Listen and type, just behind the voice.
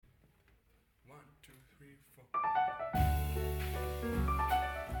3, 4.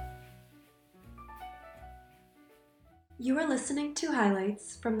 You are listening to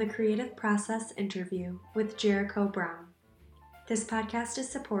highlights from the Creative Process interview with Jericho Brown. This podcast is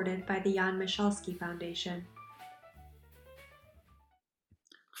supported by the Jan Michalski Foundation.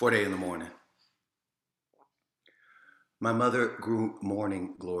 4:30 in the morning. My mother grew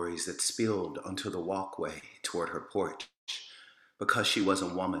morning glories that spilled onto the walkway toward her porch because she was a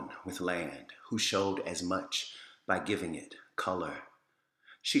woman with land who showed as much by giving it color.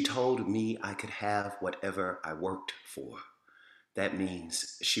 She told me I could have whatever I worked for. That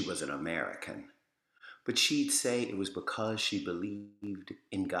means she was an American. But she'd say it was because she believed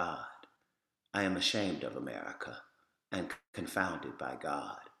in God. I am ashamed of America and confounded by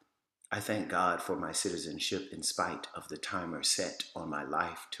God. I thank God for my citizenship in spite of the timer set on my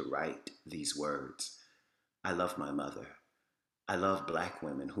life to write these words. I love my mother. I love black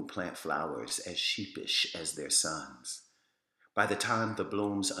women who plant flowers as sheepish as their sons. By the time the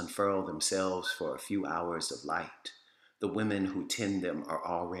blooms unfurl themselves for a few hours of light, the women who tend them are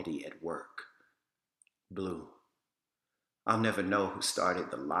already at work. Blue. I'll never know who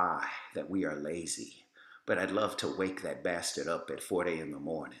started the lie that we are lazy, but I'd love to wake that bastard up at 4:30 in the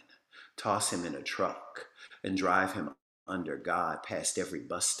morning, toss him in a truck, and drive him under God past every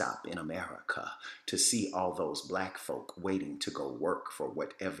bus stop in America to see all those black folk waiting to go work for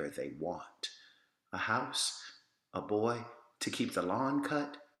whatever they want. A house, a boy to keep the lawn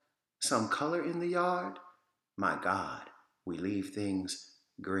cut, some color in the yard. My God, we leave things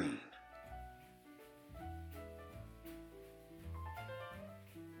green.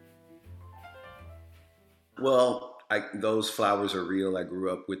 Well, those flowers are real. I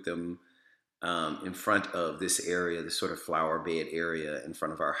grew up with them in front of this area, this sort of flower bed area in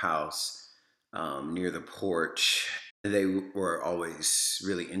front of our house, near the porch. They were always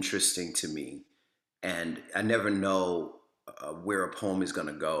really interesting to me. And I never know where a poem is going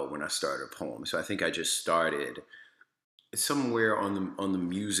to go when I start a poem. So I think I just started somewhere on the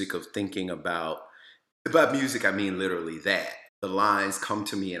music of thinking about music. I mean literally that. The lines come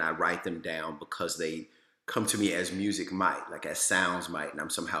to me and I write them down because they come to me as music might, like as sounds might, and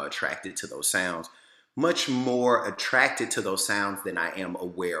I'm somehow attracted to those sounds, much more attracted to those sounds than I am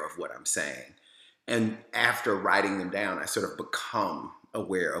aware of what I'm saying. And after writing them down, I sort of become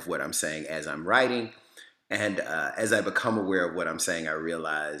aware of what I'm saying as I'm writing. And as I become aware of what I'm saying, I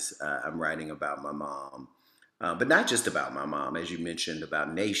realize I'm writing about my mom, but not just about my mom, as you mentioned,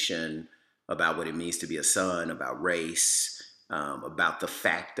 about nation, about what it means to be a son, about race, about the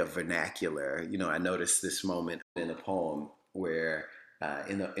fact of vernacular. You know, I noticed this moment in a poem where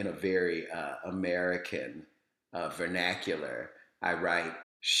in a very American vernacular, I write,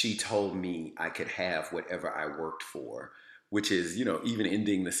 she told me I could have whatever I worked for, which is, you know, even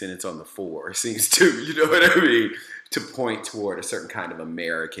ending the sentence on the for seems to, you know what I mean, to point toward a certain kind of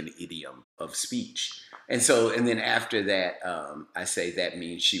American idiom of speech. And then after that, I say that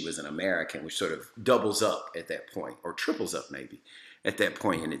means she was an American, which sort of doubles up at that point, or triples up maybe at that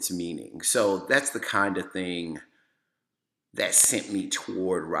point in its meaning. So that's the kind of thing that sent me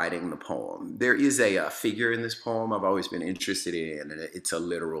toward writing the poem. There is a figure in this poem I've always been interested in, and it's a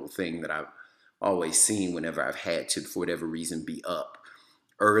literal thing that I've always seen whenever I've had to, for whatever reason, be up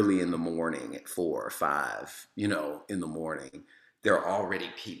early in the morning at 4 or 5, you know, in the morning. There are already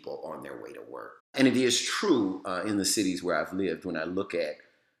people on their way to work. And it is true in the cities where I've lived. When I look at,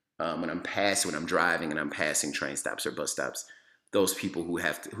 when I'm driving and I'm passing train stops or bus stops, those people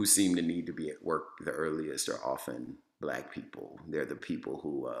who seem to need to be at work the earliest are often Black people. They're the people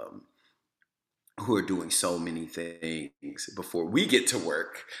who are doing so many things before we get to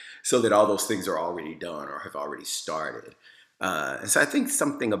work, so that all those things are already done or have already started. And so I think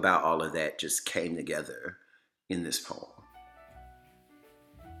something about all of that just came together in this poem.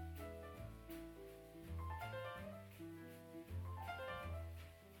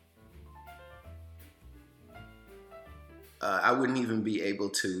 I wouldn't even be able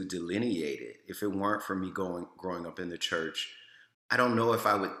to delineate it if it weren't for me growing up in the church. I don't know if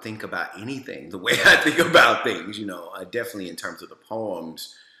I would think about anything the way I think about things, you know, definitely in terms of the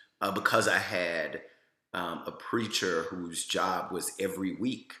poems, because I had a preacher whose job was every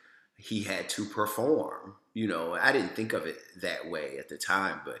week he had to perform. You know, I didn't think of it that way at the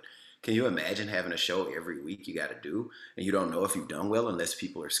time, but can you imagine having a show every week you got to do, and you don't know if you've done well unless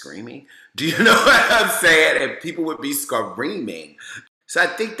people are screaming? Do you know what I'm saying? And people would be screaming. So I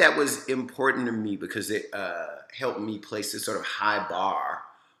think that was important to me because it helped me place this sort of high bar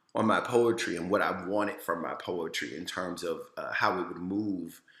on my poetry and what I wanted from my poetry in terms of how it would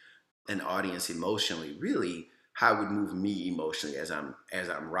move an audience emotionally, really how it would move me emotionally as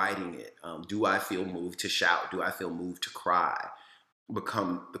I'm writing it. Do I feel moved to shout? Do I feel moved to cry?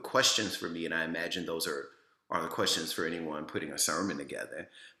 Become the questions for me, and I imagine those are the questions for anyone putting a sermon together.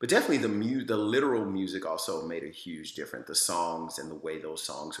 But definitely the literal music also made a huge difference. The songs and the way those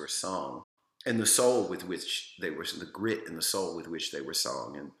songs were sung, and the soul with which they were, the grit and the soul with which they were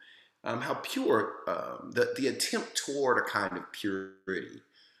sung, and how pure the attempt toward a kind of purity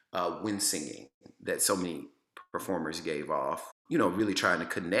when singing that so many performers gave off. Really trying to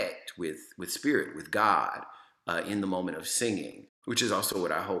connect with spirit, with God, in the moment of singing, which is also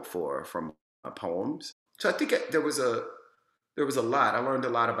what I hope for from my poems. So I think there was a lot. I learned a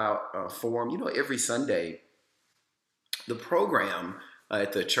lot about form. Every Sunday, the program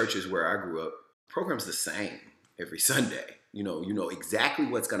at the churches where I grew up, program's the same every Sunday. You know exactly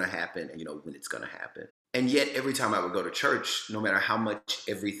what's going to happen, and you know when it's going to happen. And yet, every time I would go to church, no matter how much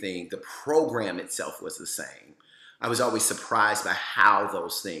the program itself was the same, I was always surprised by how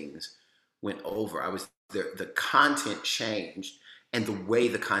those things went over. The content changed, and the way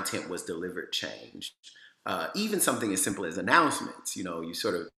the content was delivered changed. Even something as simple as announcements, you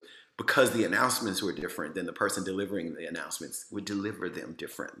sort of, because the announcements were different, then the person delivering the announcements would deliver them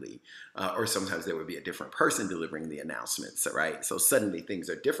differently. Or sometimes there would be a different person delivering the announcements, right? So suddenly things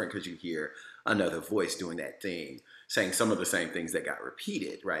are different because you hear another voice doing that thing, saying some of the same things that got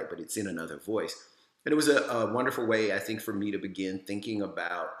repeated, right? But it's in another voice. And it was a wonderful way, I think, for me to begin thinking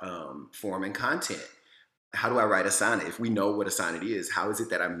about form and content. How do I write a sonnet? If we know what a sonnet is, how is it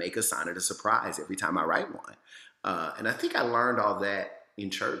that I make a sonnet a surprise every time I write one? And I think I learned all that in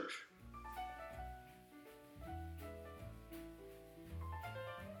church.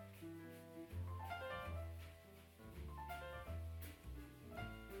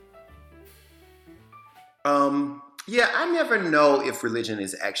 Yeah, I never know if religion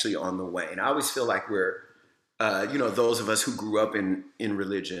is actually on the wane. I always feel like those of us who grew up in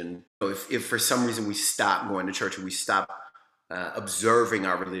religion, if for some reason we stop going to church or we stop observing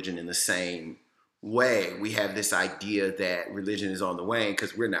our religion in the same way, we have this idea that religion is on the wane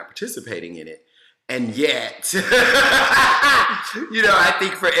because we're not participating in it. And yet, I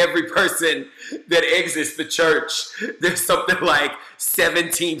think for every person that exits the church, there's something like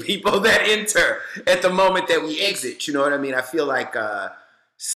 17 people that enter at the moment that we exit. You know what I mean? I feel like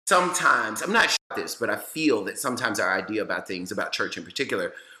sometimes, I'm not sure about this, but I feel that sometimes our idea about things, about church in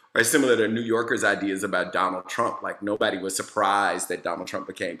particular, are similar to New Yorkers' ideas about Donald Trump. Like nobody was surprised that Donald Trump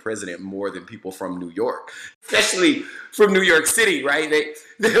became president more than people from New York, especially from New York City, right?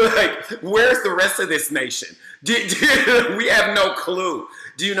 They're like, where's the rest of this nation? We have no clue.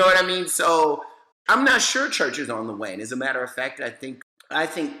 Do you know what I mean? So I'm not sure church is on the wane. As a matter of fact, I think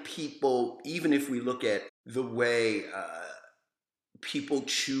people, even if we look at the way people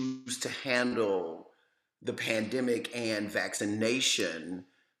choose to handle the pandemic and vaccination,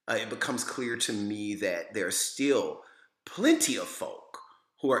 it becomes clear to me that there are still plenty of folk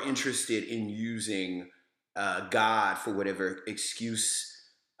who are interested in using God for whatever excuse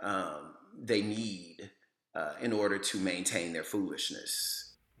they need in order to maintain their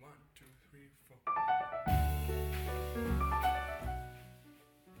foolishness. 1, 2, 3, 4.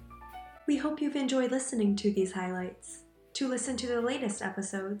 We hope you've enjoyed listening to these highlights. To listen to the latest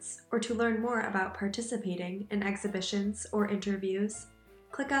episodes, or to learn more about participating in exhibitions or interviews,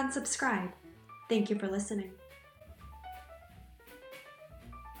 click on subscribe. Thank you for listening.